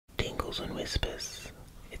Tingles and Whispers.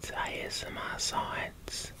 It's ASMR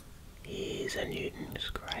science. Here's a Newton's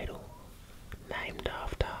Cradle, named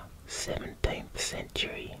after 17th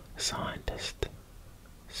century scientist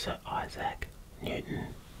Sir Isaac Newton.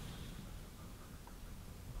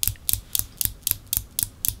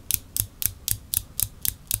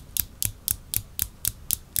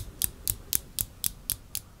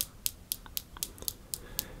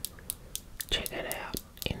 Check it out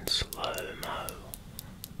in slow-mo.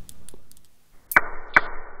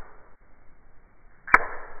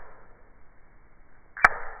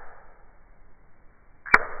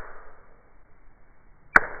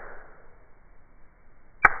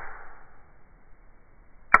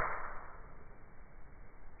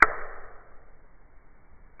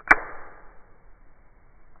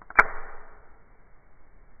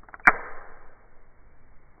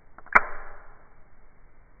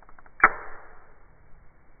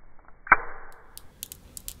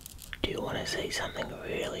 Do you want to see something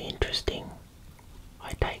really interesting?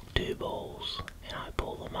 I take two balls and I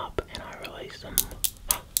pull them up and I release them.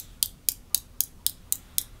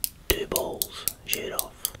 Two balls shoot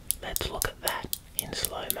off. Let's look at that in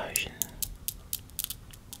slow motion.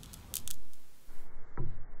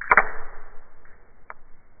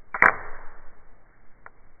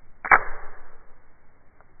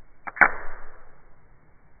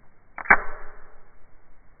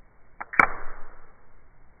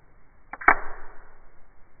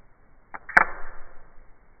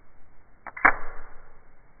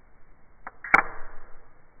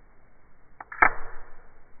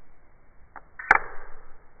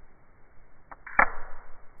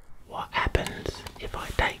 What happens if I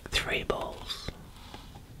take three balls?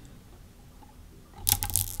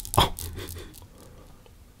 Oh.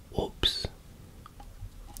 Whoops.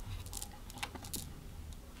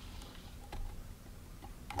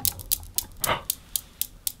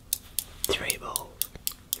 Three balls,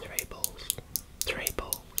 three balls, three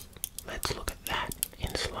balls. Let's look at that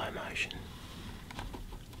in slow motion.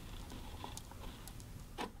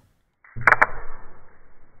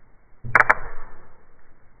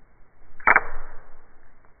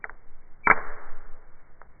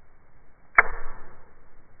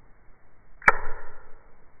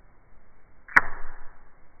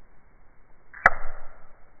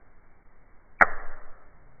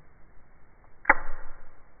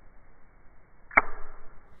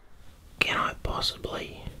 Can I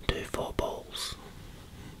possibly do four balls?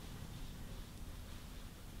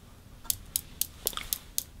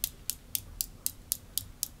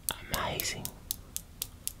 Amazing.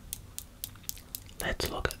 Let's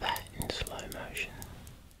look at that in slow motion.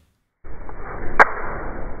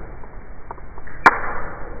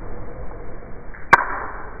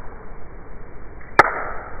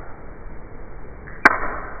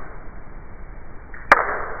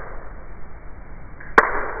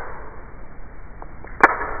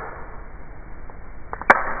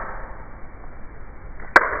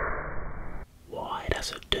 Why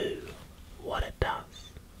does it do what it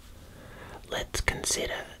does? Let's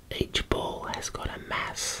consider each ball has got a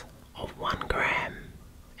mass of 1 gram,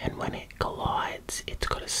 and when it collides it's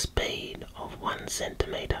got a speed of 1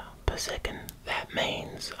 centimetre per second. That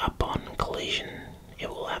means upon collision it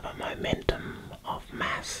will have a momentum of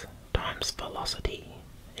mass times velocity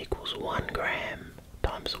equals 1 gram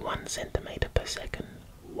times 1 centimetre per second.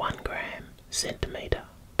 1 gram centimetre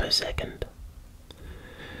per second.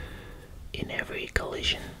 In every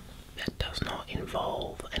collision that does not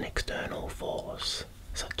involve an external force,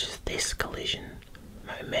 such as this collision,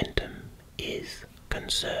 momentum is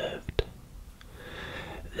conserved.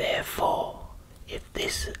 Therefore, if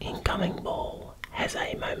this incoming ball has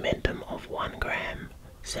a momentum of 1 gram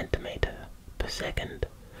centimetre per second,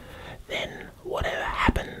 then whatever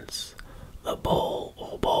happens, the ball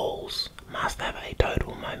or balls must have a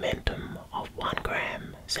total momentum of 1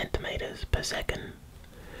 gram centimetres per second.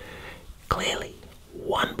 Clearly,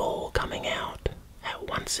 one ball coming out at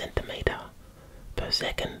 1 centimetre per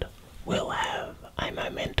second will have a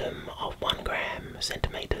momentum of 1 gram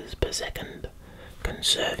centimetres per second,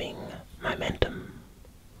 conserving momentum.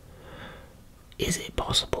 Is it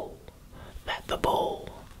possible that the ball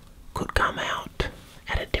could come out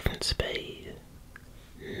at a different speed?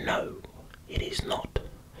 No, it is not,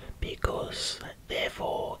 because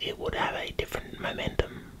therefore it would have a different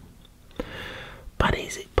momentum. But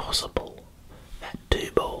is it possible that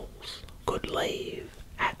two balls could leave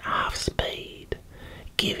at half speed,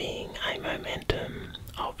 giving a momentum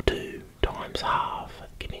of 2 times half,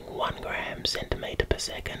 giving 1 gram centimetre per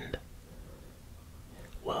second?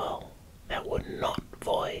 Well, that would not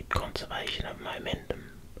void conservation of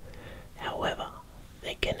momentum. However,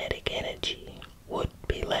 the kinetic energy would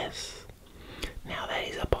be less.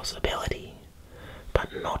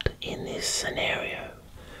 this scenario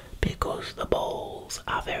because the balls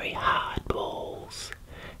are very hard balls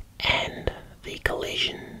and the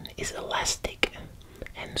collision is elastic,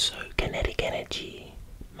 and so kinetic energy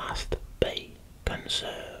must be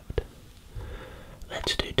conserved.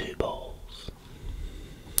 Let's do two balls.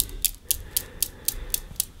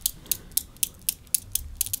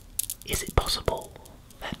 Is it possible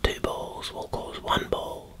that two balls will cause one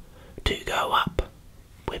ball to go up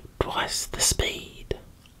with twice the speed?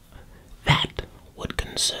 That would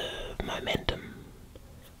conserve momentum.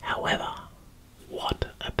 However, what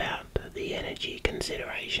about the energy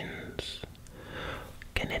considerations?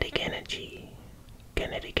 Kinetic energy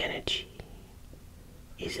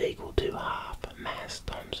is equal to half mass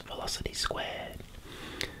times velocity squared.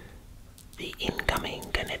 The incoming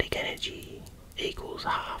kinetic energy equals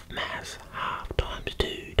half mass, half times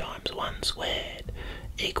 2 times 1 squared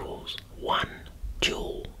equals 1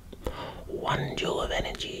 joule. 1 joule of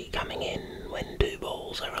energy coming in when two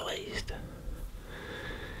balls are released.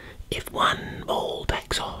 If one ball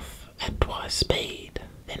takes off at twice speed,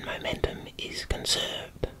 then momentum is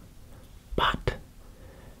conserved, but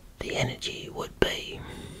the energy would be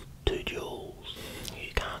 2 joules.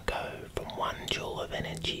 You can't go from 1 joule of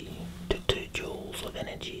energy to 2 joules of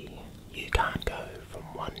energy. You can't go from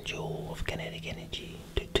 1 joule of kinetic energy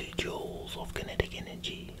to 2 joules of kinetic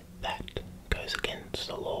energy. That goes against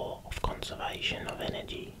the law of conservation of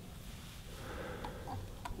energy.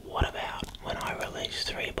 What about when I release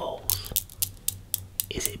 3 balls?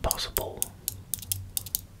 Is it possible?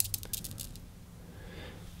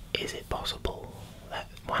 Is it possible that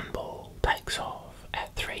one ball takes off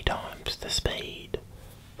at 3 times the speed?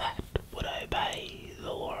 That would obey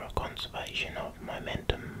the law of conservation of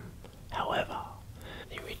momentum. However,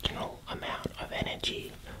 the original amount of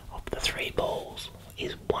energy of the 3 balls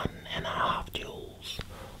is 1.5 joules.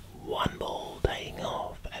 One ball taking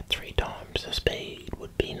off at 3 times the speed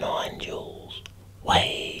would be 9 joules.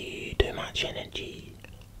 Way too much energy.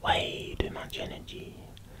 Way too much energy.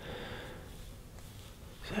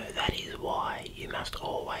 So that is why you must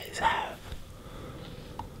always have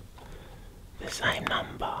the same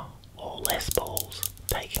number or less balls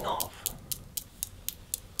taking off.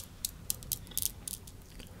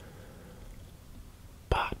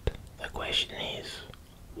 But the question is,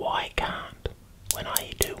 why can't, when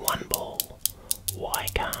I do 1 ball, why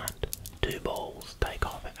can't 2 balls take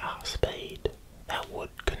off at half speed? That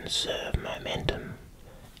would conserve momentum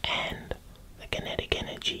and the kinetic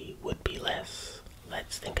energy would be less.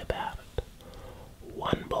 Let's think about it.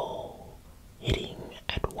 1 ball hitting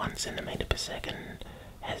at 1 centimeter per second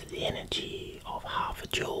has the energy of half a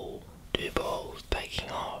joule. 2 balls taking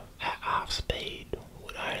off at half speed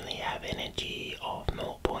would only have energy of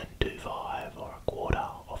 0.25 or a quarter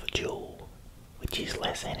of a joule, which is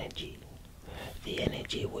less energy. The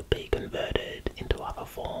energy would be converted into other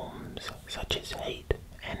forms such as heat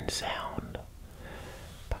and sound.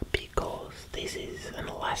 But because this is an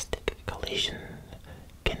elastic collision,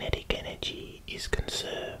 kinetic energy is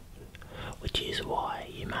conserved, which is why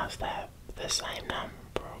you must have the same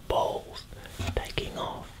number of balls taking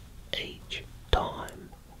off each time.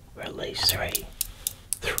 Release 3.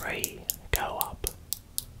 3 go up.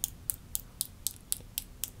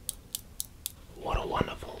 What a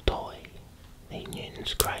wonderful toy the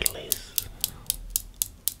Newton's Cradle is.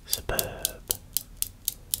 Superb.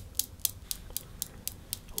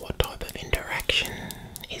 What type of interaction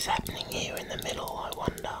is happening here in the middle, I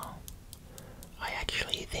wonder? I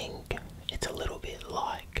actually think it's a little bit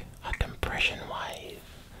like a compression wave.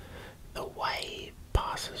 The wave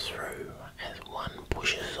passes through as one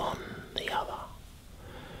pushes on the other.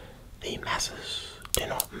 The masses do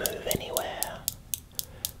not move anywhere.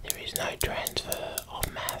 There is no transfer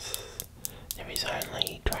of mass. There is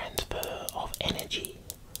only transfer of energy.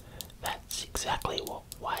 That's exactly what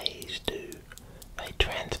waves do. They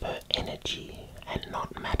transfer energy and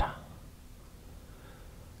not matter.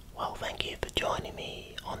 Well, thank you for joining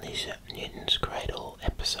me on this Newton's Cradle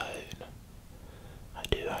episode. I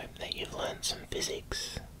do hope that you've learned some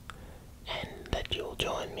physics and that you'll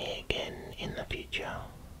join me again in the future.